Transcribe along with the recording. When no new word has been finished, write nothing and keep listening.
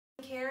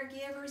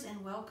caregivers,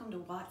 and welcome to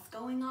What's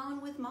Going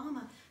On with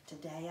Mama.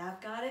 Today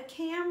I've got a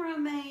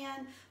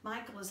cameraman.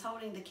 Michael is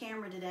holding the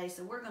camera today,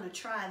 so we're going to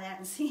try that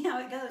and see how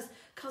it goes,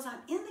 because I'm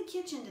in the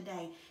kitchen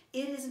today.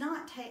 It is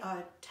not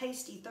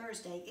Tasty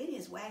Thursday, it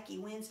is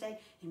Wacky Wednesday,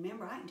 and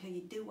remember, I can tell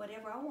you to do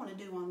whatever I want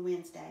to do on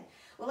Wednesday.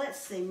 Well, let's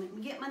see, let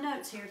me get my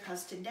notes here,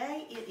 because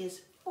today it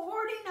is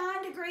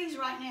 49 degrees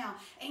right now,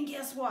 and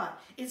guess what?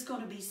 It's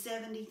going to be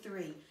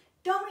 73.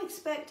 Don't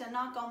expect to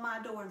knock on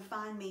my door and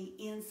find me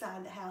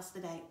inside the house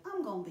today.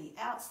 I'm going to be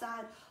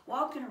outside,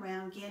 walking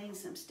around, getting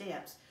some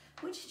steps,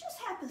 which just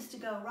happens to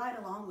go right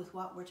along with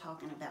what we're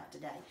talking about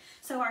today.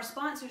 So our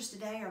sponsors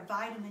today are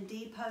Vitamin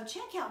Depot.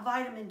 Check out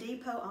Vitamin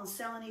Depot on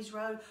Celanese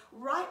Road,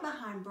 right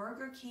behind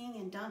Burger King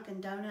and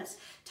Dunkin' Donuts.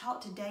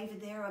 Talk to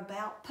David there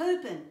about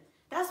pooping.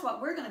 That's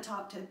what we're going to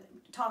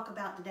talk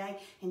about today,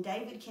 and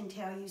David can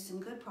tell you some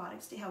good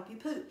products to help you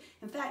poop.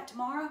 In fact,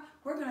 tomorrow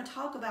we're going to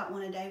talk about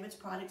one of David's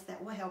products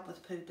that will help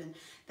with pooping.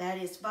 That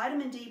is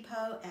Vitamin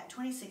Depot at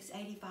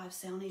 2685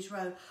 Celanese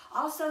Road.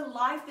 Also,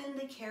 Life in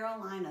the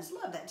Carolinas.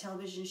 Love that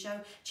television show.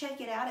 Check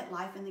it out at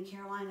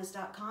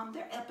lifeinthecarolinas.com.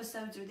 Their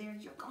episodes are there.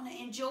 You're going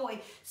to enjoy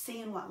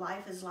seeing what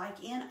life is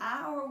like in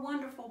our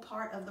wonderful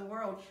part of the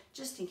world,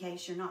 just in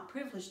case you're not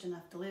privileged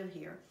enough to live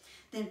here.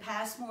 Then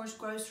Passmore's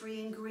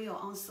Grocery and Grill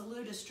on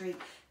Saluda Street.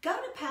 Go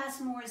to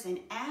Passmore's and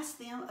ask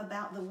them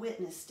about the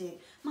witness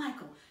stick.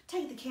 Michael,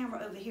 take the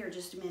camera over here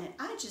just a minute.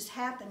 I just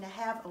happen to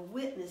have a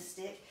witness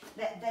stick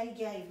that they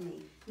gave me.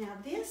 Now,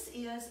 this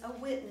is a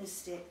witness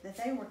stick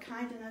that they were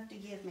kind enough to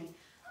give me.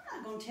 I'm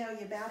not going to tell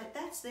you about it.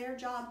 That's their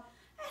job.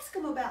 Ask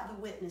them about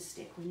the witness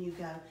stick when you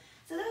go.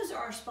 So those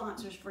are our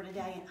sponsors for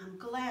today, and I'm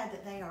glad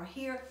that they are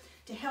here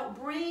to help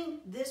bring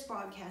this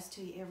broadcast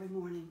to you every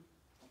morning.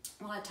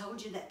 Well, I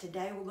told you that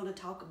today we're going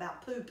to talk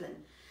about pooping.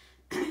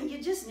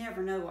 You just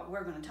never know what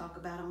we're going to talk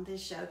about on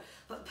this show.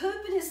 But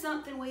pooping is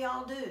something we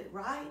all do,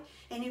 right?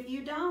 And if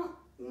you don't,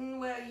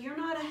 well, you're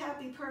not a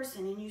happy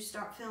person and you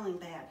start feeling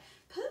bad.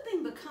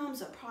 Pooping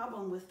becomes a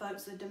problem with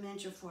folks with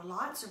dementia for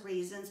lots of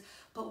reasons,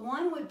 but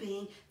one would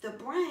be the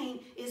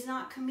brain is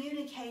not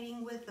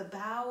communicating with the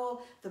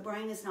bowel. The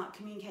brain is not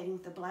communicating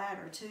with the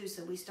bladder too,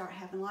 so we start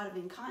having a lot of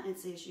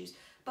incontinence issues.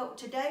 But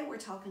today we're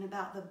talking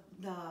about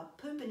the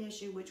pooping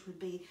issue, which would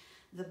be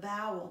the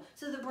bowel.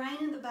 So the brain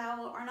and the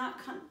bowel are not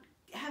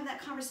have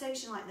that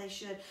conversation like they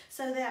should,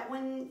 so that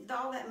when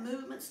all that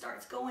movement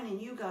starts going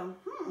and you go,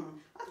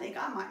 I think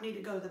I might need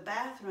to go to the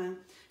bathroom,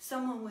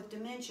 someone with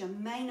dementia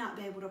may not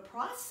be able to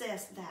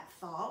process that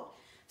thought,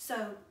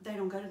 so they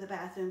don't go to the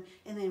bathroom,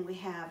 and then we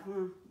have,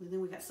 then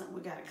we got something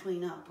we got to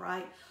clean up,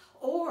 right?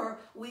 Or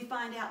we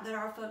find out that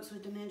our folks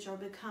with dementia are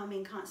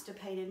becoming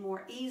constipated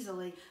more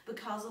easily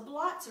because of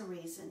lots of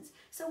reasons.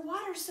 So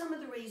what are some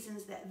of the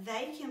reasons that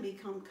they can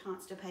become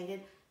constipated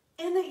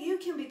and that you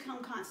can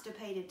become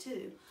constipated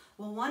too?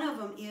 Well, one of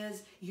them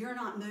is you're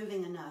not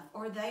moving enough,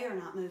 or they are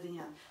not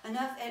moving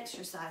enough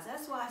exercise.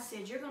 That's why I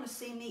said you're going to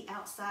see me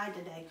outside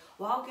today,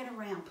 walking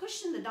around,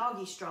 pushing the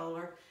doggy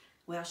stroller.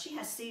 Well, she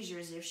has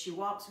seizures if she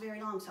walks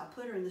very long, so I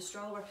put her in the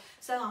stroller.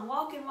 So I'm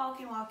walking,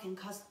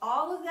 because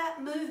all of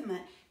that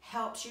movement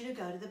helps you to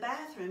go to the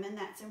bathroom, and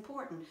that's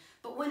important.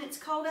 But when it's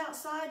cold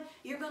outside,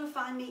 you're going to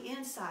find me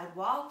inside,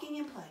 walking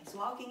in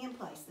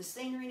place. The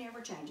scenery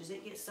never changes.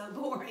 It gets so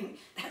boring.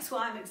 That's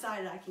why I'm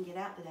excited I can get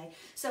out today.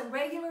 So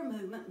regular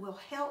movement will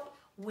help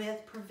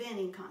with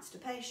preventing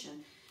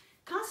constipation.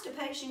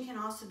 Constipation can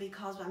also be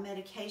caused by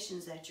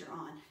medications that you're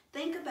on.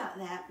 Think about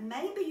that.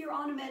 Maybe you're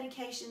on a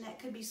medication that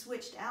could be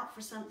switched out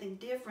for something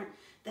different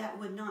that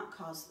would not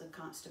cause the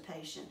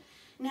constipation.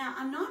 Now,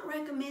 I'm not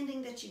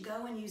recommending that you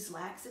go and use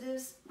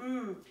laxatives.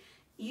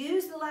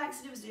 Use the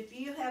laxatives if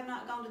you have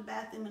not gone to the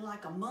bathroom in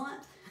like a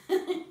month,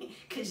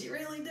 because you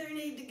really do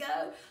need to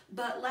go.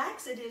 But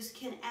laxatives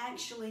can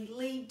actually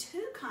lead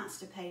to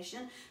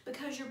constipation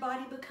because your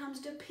body becomes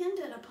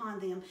dependent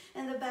upon them,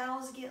 and the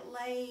bowels get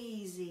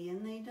lazy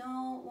and they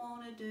don't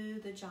want to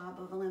do the job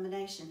of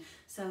elimination.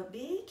 So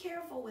be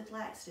careful with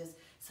laxatives.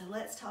 So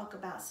let's talk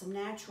about some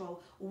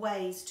natural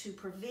ways to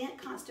prevent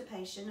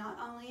constipation, not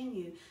only in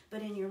you,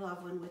 but in your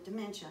loved one with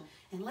dementia.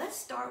 And let's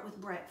start with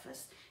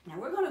breakfast. Now,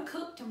 we're going to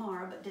cook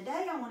tomorrow, but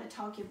today I want to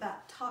talk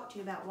to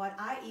you about what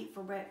I eat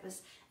for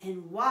breakfast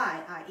and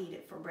why I eat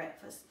it for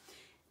breakfast.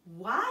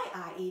 Why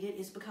I eat it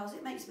is because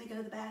it makes me go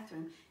to the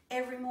bathroom.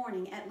 Every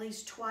morning, at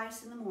least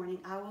twice in the morning,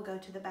 I will go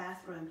to the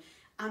bathroom.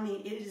 I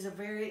mean, it is a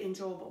very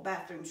enjoyable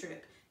bathroom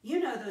trip. You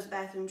know those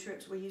bathroom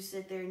trips where you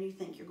sit there and you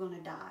think you're going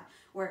to die,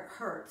 where it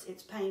hurts,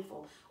 it's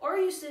painful, or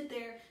you sit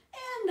there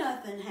and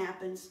nothing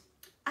happens.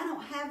 I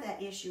don't have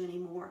that issue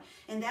anymore,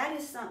 and that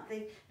is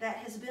something that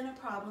has been a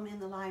problem in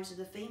the lives of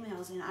the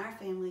females in our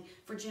family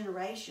for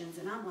generations,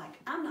 and I'm like,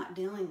 I'm not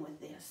dealing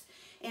with this.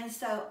 And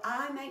so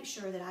I make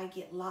sure that I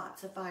get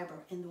lots of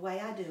fiber, and the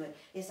way I do it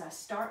is I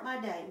start my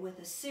day with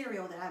a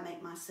cereal that I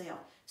make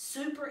myself.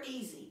 Super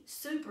easy,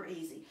 super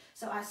easy.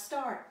 So I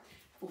start.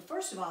 Well,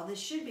 first of all, this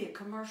should be a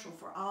commercial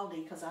for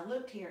Aldi, because I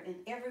looked here and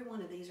every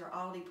one of these are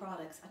Aldi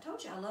products. I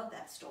told you I love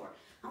that store.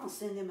 I'm going to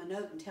send them a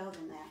note and tell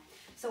them that.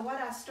 So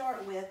what I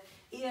start with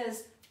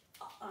is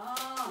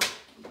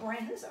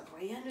This is a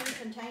brand new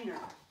container.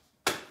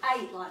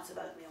 I eat lots of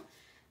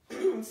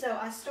oatmeal. So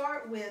I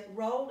start with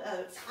rolled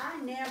oats. I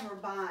never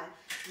buy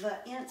the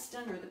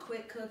instant or the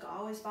quick cook. I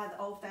always buy the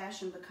old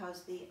fashioned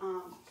because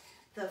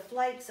the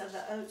flakes of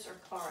the oats are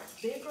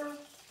bigger,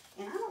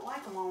 and I don't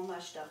like them all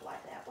mushed up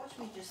like that. Watch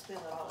me just spill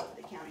it all over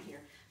the counter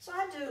here. So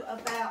I do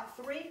about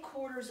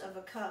 3/4 of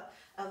a cup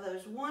of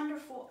those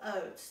wonderful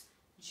oats,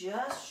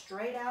 just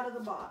straight out of the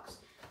box.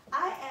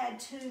 I add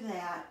to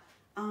that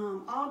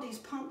Aldi's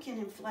pumpkin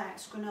and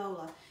flax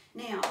granola.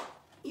 Now,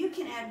 you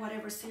can add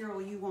whatever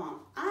cereal you want.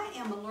 I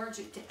am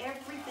allergic to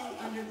everything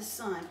under the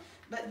sun,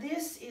 but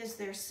this is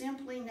their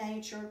Simply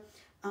Nature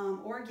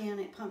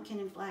organic pumpkin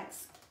and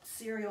flax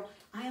cereal.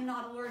 I am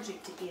not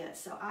allergic to it,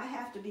 so I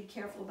have to be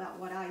careful about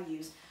what I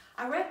use.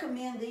 I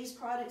recommend these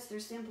products. They're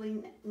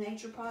Simply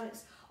Nature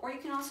products, or you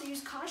can also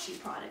use Kashi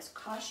products.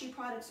 Kashi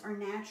products are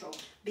natural.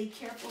 Be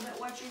careful about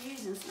what you're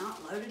using. It's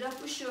not loaded up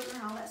with sugar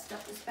and all that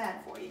stuff that's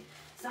bad for you.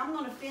 So I'm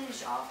going to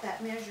finish off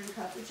that measuring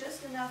cup with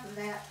just enough of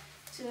that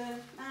to,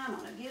 I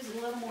don't know, gives it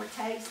a little more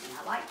taste, and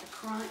I like the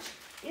crunch.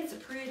 It's a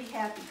pretty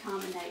happy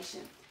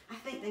combination. I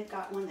think they've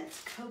got one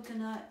that's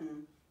coconut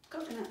and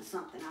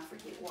something, I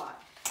forget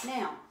what.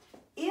 Now,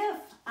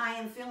 if I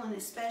am feeling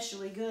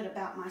especially good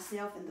about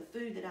myself and the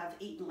food that I've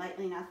eaten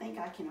lately, and I think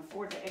I can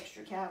afford the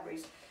extra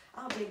calories,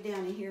 I'll dig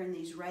down in here in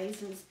these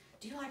raisins.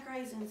 Do you like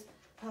raisins?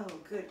 Oh,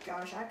 good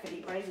gosh, I could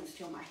eat raisins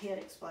till my head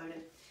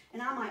exploded.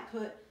 And I might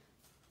put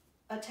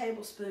a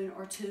tablespoon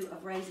or 2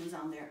 of raisins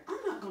on there.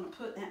 I'm not going to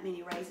put that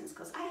many raisins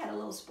because I had a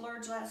little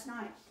splurge last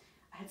night.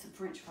 I had some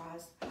French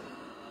fries.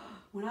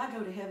 When I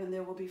go to heaven,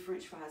 there will be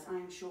French fries, I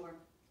am sure.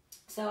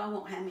 So I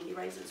won't have many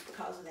raisins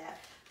because of that.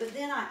 But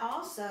then I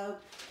also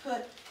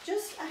put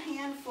just a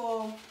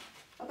handful,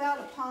 about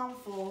a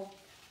palmful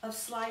of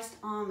sliced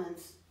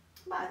almonds.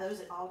 Buy those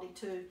at Aldi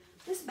too.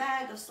 This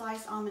bag of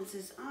sliced almonds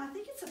is, I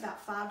think it's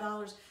about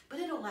 $5, but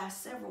it'll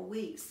last several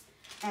weeks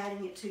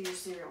adding it to your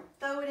cereal.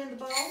 Throw it in the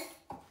bowl.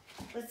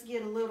 Let's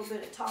get a little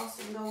bit of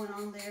tossing going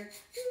on there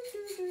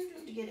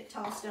to get it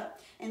tossed up.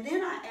 And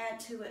then I add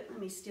to it, let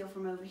me steal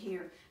from over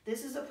here.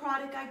 This is a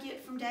product I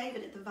get from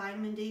David at the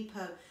Vitamin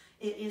Depot.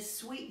 It is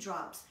Sweet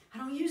Drops. I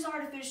don't use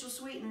artificial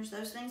sweeteners.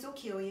 Those things will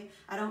kill you.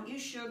 I don't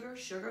use sugar.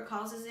 Sugar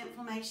causes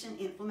inflammation.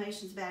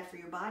 Inflammation's bad for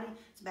your body.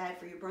 It's bad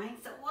for your brain.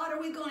 So what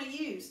are we going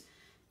to use?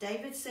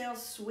 David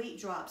sells Sweet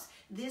Drops.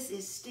 This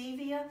is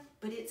stevia,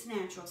 but it's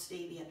natural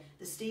stevia.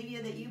 The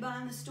stevia that you buy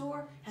in the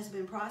store has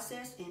been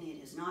processed, and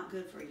it is not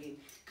good for you.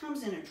 It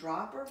comes in a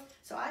dropper,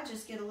 so I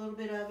just get a little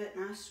bit of it,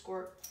 and I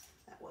squirt,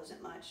 that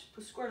wasn't much,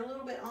 squirt a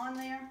little bit on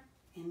there,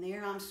 and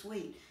there I'm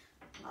sweet.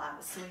 Well, I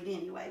was sweet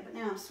anyway, but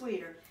now I'm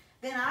sweeter.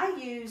 Then I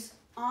use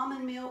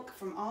almond milk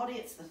from Aldi.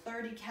 It's the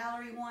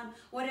 30-calorie one.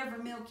 Whatever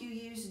milk you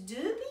use, do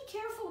be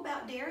careful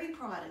about dairy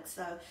products,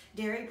 though.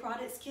 Dairy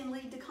products can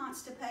lead to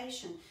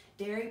constipation.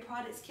 Dairy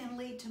products can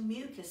lead to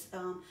mucus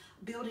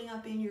building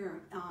up in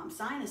your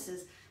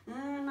sinuses.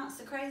 I'm not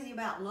so crazy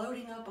about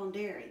loading up on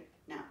dairy.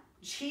 Now,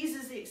 cheese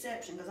is the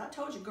exception, because I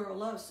told you girl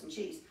loves some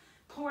cheese.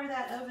 Pour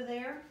that over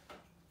there.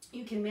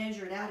 You can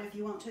measure it out if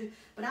you want to,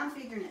 but I'm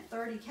figuring at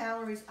 30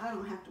 calories, I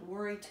don't have to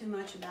worry too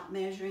much about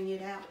measuring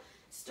it out.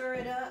 Stir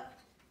it up,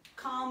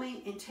 call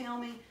me and tell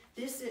me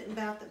this isn't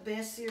about the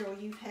best cereal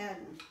you've had,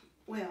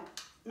 well,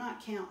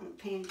 not counting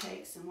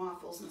pancakes and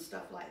waffles and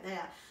stuff like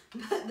that,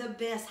 but the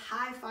best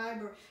high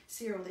fiber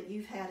cereal that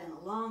you've had in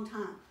a long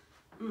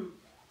time.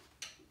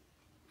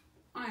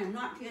 I am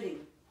not kidding.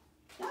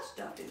 That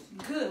stuff is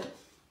good.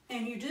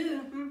 And you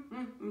do,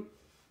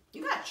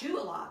 you got to chew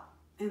a lot.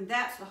 And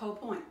that's the whole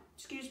point.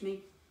 Excuse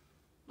me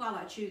while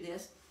I chew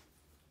this.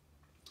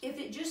 If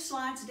it just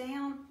slides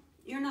down,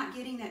 you're not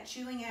getting that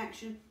chewing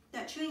action.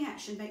 That chewing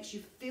action makes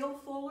you feel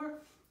fuller,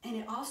 and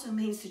it also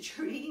means that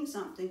you're eating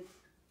something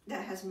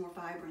that has more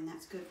fiber, and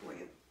that's good for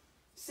you.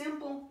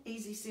 Simple,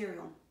 easy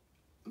cereal.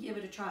 Give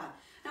it a try.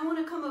 Now I want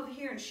to come over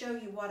here and show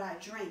you what I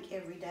drink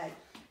every day.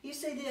 You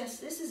see this?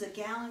 This is a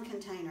gallon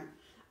container.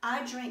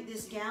 I drink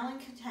this gallon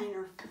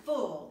container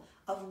full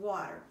of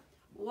water.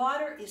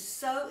 Water is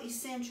so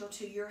essential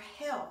to your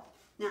health.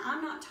 Now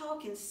I'm not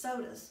talking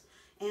sodas,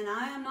 and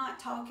I am not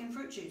talking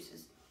fruit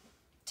juices.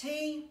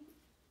 Tea,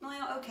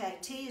 well, okay,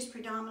 tea is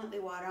predominantly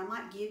water. I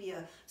might give you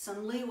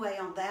some leeway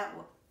on that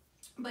one.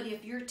 But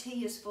if your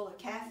tea is full of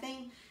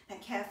caffeine,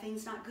 that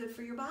caffeine's not good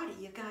for your body.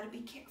 You've got to be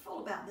careful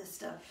about this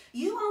stuff.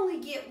 You only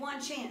get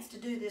one chance to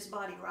do this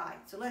body right,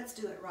 so let's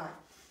do it right.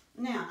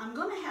 Now, I'm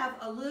going to have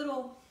a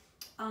little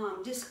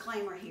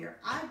disclaimer here.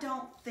 I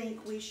don't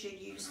think we should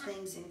use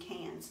things in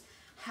cans.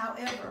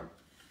 However,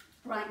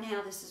 right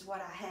now, this is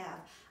what I have.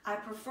 I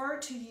prefer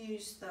to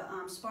use the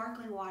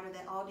sparkling water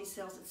that Aldi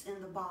sells. It's in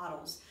the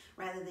bottles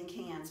rather than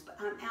cans, but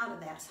I'm out of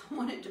that, so I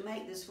wanted to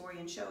make this for you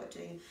and show it to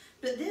you.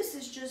 But this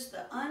is just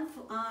the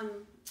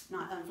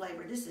not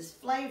unflavored, this is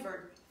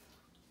flavored,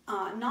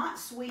 not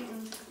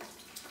sweetened,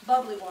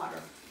 bubbly water.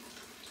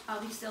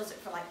 Aldi sells it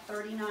for like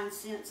 39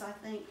 cents, I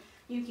think.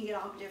 You can get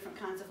all different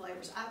kinds of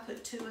flavors. I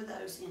put 2 of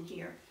those in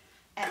here.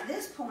 At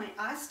this point,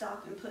 I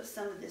stop and put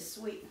some of this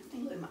sweetener.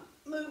 Let me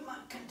move my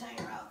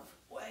container out of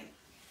the way.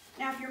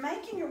 Now, if you're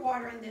making your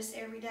water in this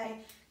every day,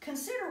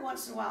 consider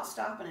once in a while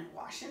stopping and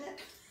washing it.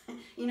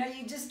 You know,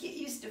 you just get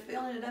used to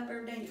filling it up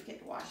every day and you forget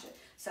to wash it.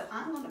 So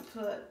I'm going to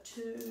put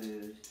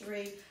 2,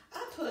 3,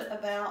 I put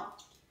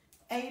about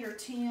 8 or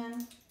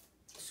 10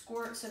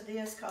 squirts of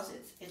this because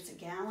it's a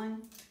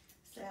gallon.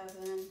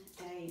 7,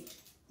 8,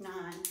 9,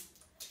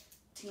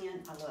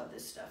 10. I love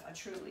this stuff. I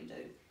truly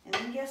do. And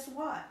then guess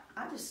what?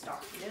 I just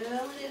start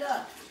filling it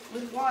up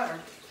with water.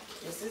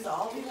 This is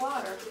Aldi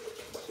water.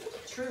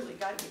 Truly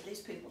got to get these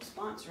people to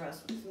sponsor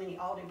us with as many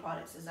Aldi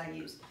products as I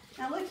use.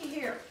 Now looky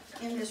here.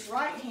 In this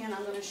right hand,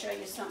 I'm going to show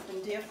you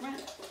something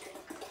different.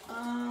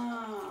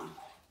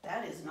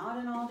 That is not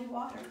an Aldi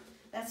water.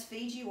 That's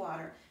Fiji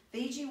water.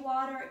 Fiji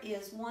water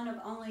is one of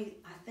only,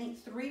 I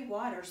think, 3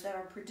 waters that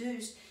are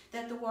produced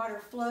that the water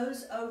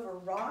flows over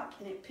rock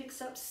and it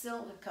picks up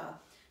silica.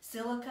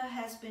 Silica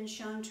has been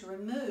shown to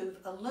remove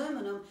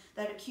aluminum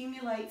that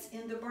accumulates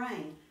in the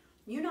brain.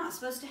 You're not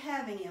supposed to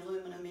have any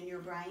aluminum in your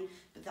brain,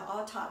 but the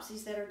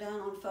autopsies that are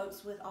done on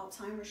folks with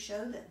Alzheimer's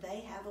show that they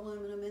have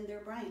aluminum in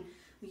their brain.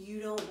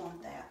 You don't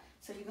want that.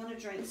 So you're going to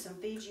drink some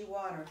Fiji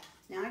water.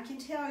 Now I can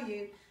tell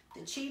you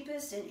the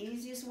cheapest and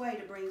easiest way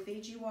to bring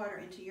Fiji water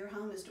into your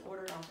home is to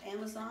order it off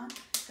Amazon.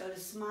 Go to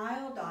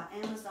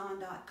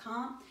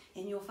smile.amazon.com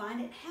and you'll find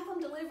it. Have them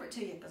deliver it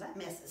to you because that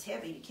mess is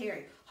heavy to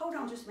carry. Hold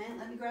on just a minute.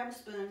 Let me grab a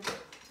spoon.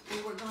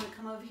 And we're going to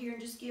come over here and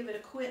just give it a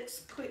quick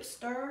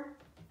stir.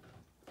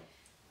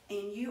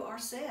 And you are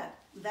set.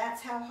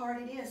 That's how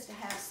hard it is to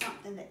have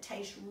something that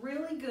tastes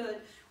really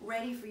good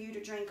ready for you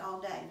to drink all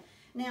day.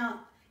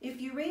 Now,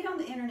 if you read on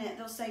the internet,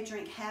 they'll say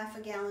drink half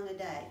a gallon a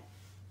day.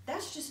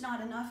 That's just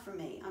not enough for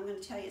me. I'm going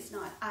to tell you it's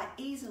not. I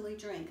easily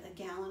drink a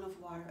gallon of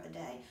water a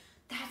day.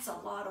 That's a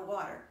lot of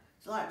water.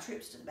 It's a lot of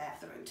trips to the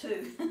bathroom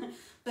too.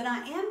 But I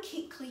am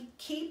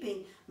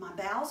keeping my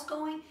bowels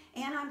going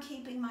and I'm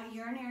keeping my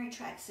urinary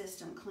tract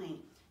system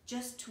clean.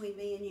 Just between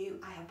me and you,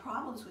 I have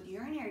problems with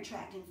urinary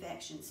tract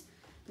infections.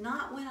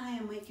 Not when I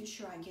am making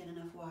sure I get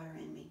enough water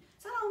in me.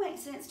 Does that all make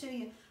sense to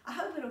you? I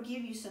hope it'll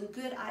give you some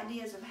good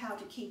ideas of how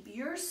to keep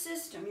your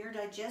system, your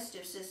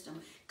digestive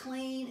system,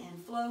 clean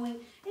and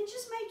flowing and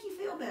just make you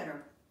feel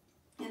better.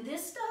 And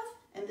this stuff,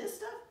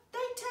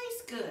 they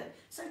taste good.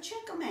 So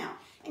check them out.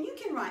 And you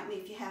can write me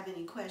if you have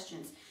any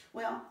questions.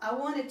 Well, I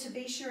wanted to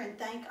be sure and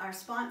thank our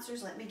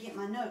sponsors. Let me get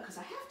my note because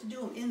I have to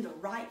do them in the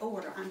right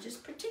order. I'm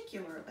just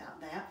particular about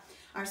that.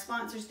 Our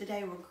sponsors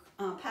today were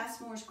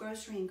Passmore's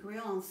Grocery and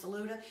Grill on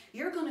Saluda.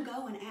 You're going to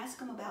go and ask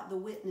them about the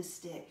witness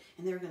stick,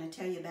 and they're going to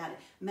tell you about it.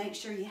 Make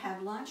sure you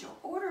have lunch or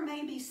order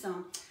maybe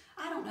some,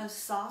 I don't know,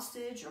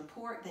 sausage or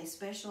pork. They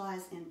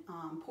specialize in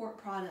pork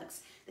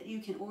products that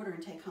you can order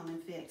and take home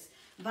and fix.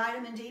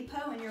 Vitamin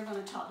Depot, and you're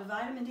going to talk to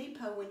Vitamin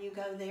Depot when you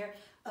go there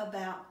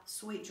about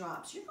Sweet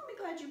Drops. You're going to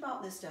be glad you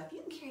bought this stuff.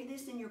 You can carry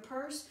this in your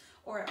purse,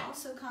 or it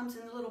also comes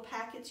in the little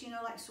packets, you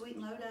know, like Sweet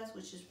and Low does,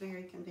 which is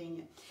very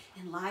convenient.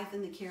 And Life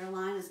in the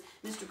Carolinas,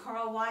 Mr.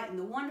 Carl White and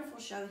the wonderful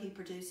show he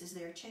produces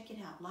there. Check it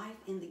out,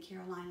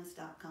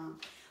 lifeinthecarolinas.com.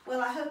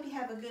 Well, I hope you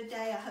have a good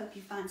day. I hope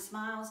you find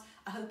smiles.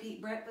 I hope you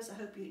eat breakfast. I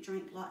hope you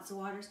drink lots of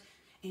waters.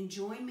 And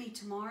join me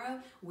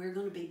tomorrow. We're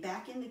going to be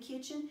back in the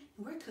kitchen,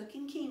 and we're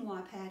cooking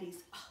quinoa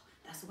patties. Oh,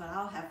 that's what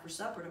I'll have for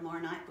supper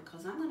tomorrow night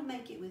because I'm going to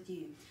make it with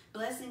you.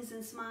 Blessings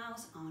and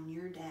smiles on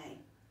your day.